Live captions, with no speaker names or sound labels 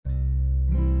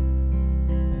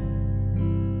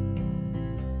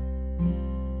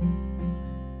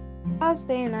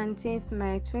Thursday, 19th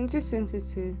May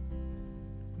 2022.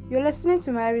 You're listening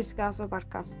to Mary's Gospel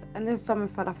Podcast, and this is Summon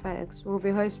Father Felix, with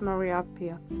your host Maria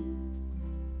Pia.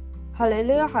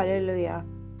 Hallelujah, hallelujah.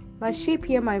 My sheep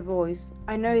hear my voice,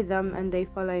 I know them and they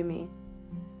follow me.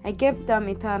 I give them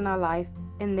eternal life,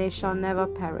 and they shall never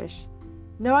perish.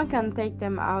 No one can take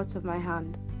them out of my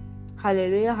hand.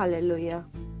 Hallelujah, hallelujah.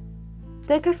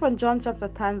 Taken from John chapter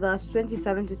 10, verse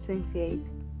 27 to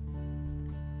 28.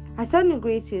 I send you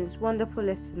greetings, wonderful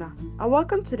listener, and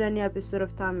welcome to the new episode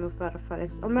of Time with Father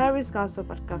Felix on Mary's Gospel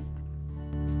Podcast.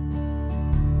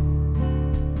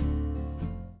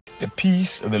 The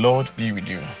peace of the Lord be with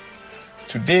you.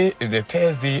 Today is the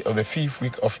Thursday of the 5th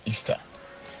week of Easter.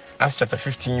 Acts chapter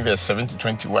 15, verse 7 to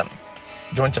 21.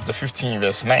 John chapter 15,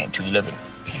 verse 9 to 11.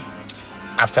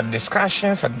 After the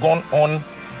discussions had gone on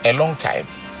a long time,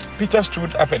 Peter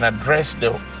stood up and addressed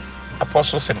the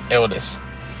apostles and elders.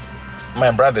 My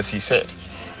brothers, he said,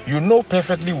 you know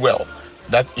perfectly well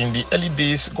that in the early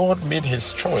days God made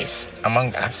his choice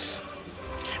among us.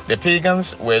 The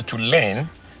pagans were to learn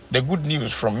the good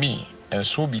news from me and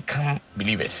so become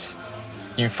believers.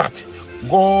 In fact,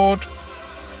 God,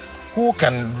 who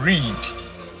can read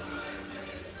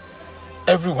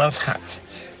everyone's heart,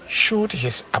 showed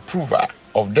his approval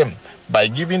of them by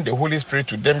giving the Holy Spirit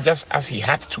to them just as he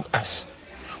had to us.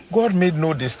 God made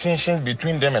no distinction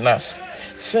between them and us,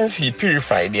 since he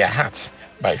purified their hearts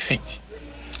by faith.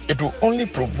 It will only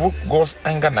provoke God's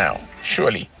anger now,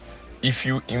 surely, if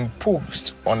you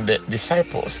imposed on the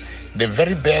disciples the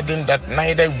very burden that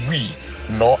neither we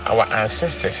nor our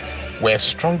ancestors were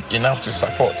strong enough to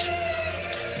support.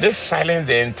 This silenced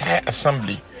the entire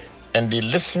assembly, and they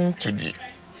listened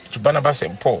to Barnabas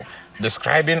and Paul,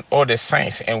 describing all the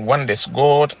signs and wonders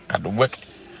God had worked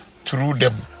through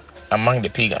them among the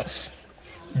pagans.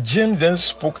 James then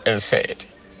spoke and said,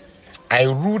 I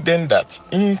rule then that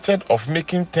instead of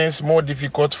making things more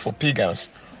difficult for pagans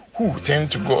who turn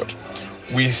to God,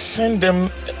 we send them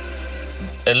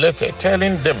a letter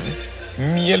telling them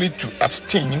merely to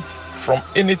abstain from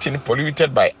anything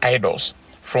polluted by idols,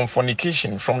 from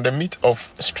fornication, from the meat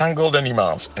of strangled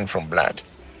animals, and from blood.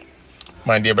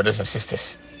 My dear brothers and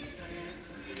sisters,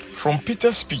 from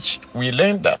Peter's speech, we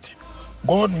learned that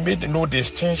God made no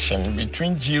distinction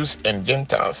between Jews and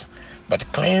Gentiles,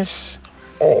 but cleansed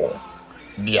all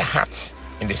their hearts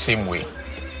in the same way.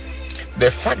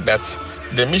 The fact that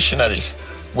the missionaries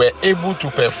were able to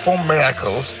perform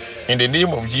miracles in the name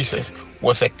of Jesus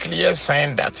was a clear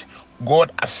sign that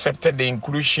God accepted the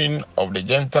inclusion of the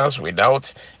Gentiles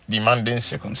without demanding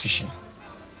circumcision.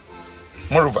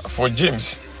 Moreover, for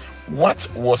James, what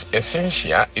was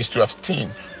essential is to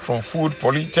abstain from food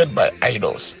polluted by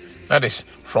idols, that is,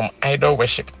 from idol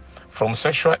worship, from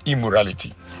sexual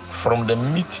immorality, from the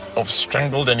meat of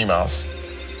strangled animals,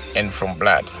 and from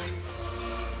blood.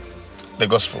 The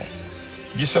Gospel.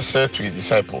 Jesus said to his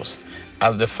disciples,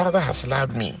 as the Father has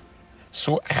loved me,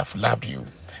 so I have loved you.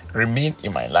 Remain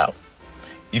in my love.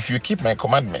 If you keep my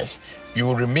commandments, you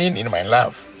will remain in my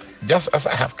love, just as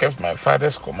I have kept my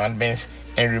Father's commandments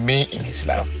and remain in his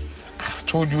love. I have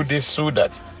told you this so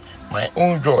that my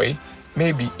own joy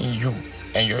may be in you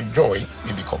and your joy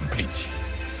may be complete.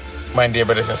 My dear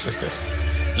brothers and sisters,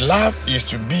 love is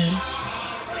to be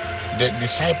the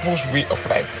disciples' way of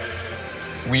life.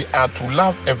 We are to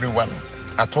love everyone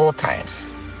at all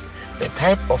times. The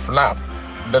type of love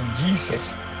that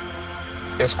Jesus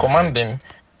is commanding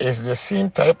is the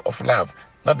same type of love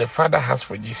that the Father has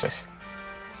for Jesus.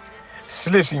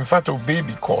 Slaves, in fact, obey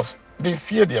because they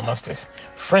fear their masters.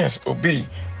 Friends obey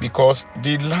because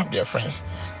they love their friends.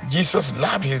 Jesus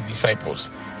loved his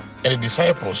disciples, and the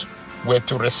disciples were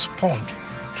to respond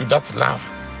to that love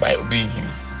by obeying him.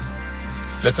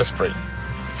 Let us pray.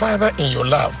 Father, in your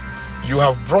love, you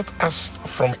have brought us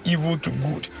from evil to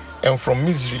good and from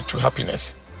misery to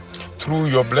happiness. Through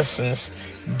your blessings,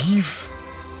 give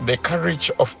the courage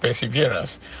of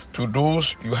perseverance to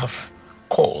those you have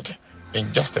called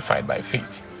and justified by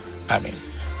faith. Amen.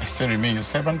 I still remain your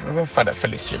servant, Reverend Father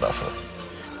Felix Chebafo.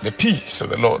 The peace of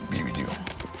the Lord be with you.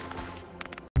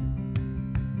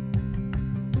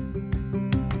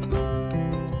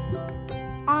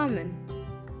 Amen.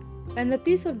 And the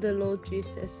peace of the Lord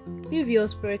Jesus be with your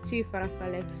spirit too, Father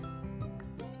Felix.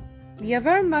 We are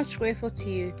very much grateful to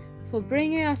you for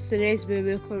bringing us today's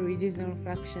biblical readings and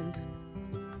reflections.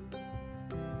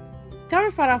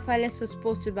 Time Father Felix is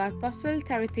supported by Apostolic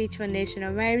Heritage Foundation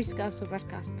and Mary's Gospel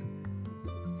Podcast.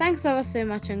 Thanks ever so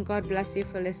much, and God bless you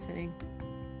for listening.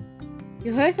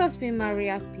 Your host has been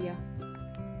Maria Pia,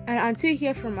 and until you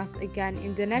hear from us again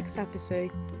in the next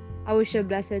episode, I wish you a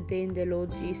blessed day in the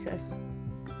Lord Jesus.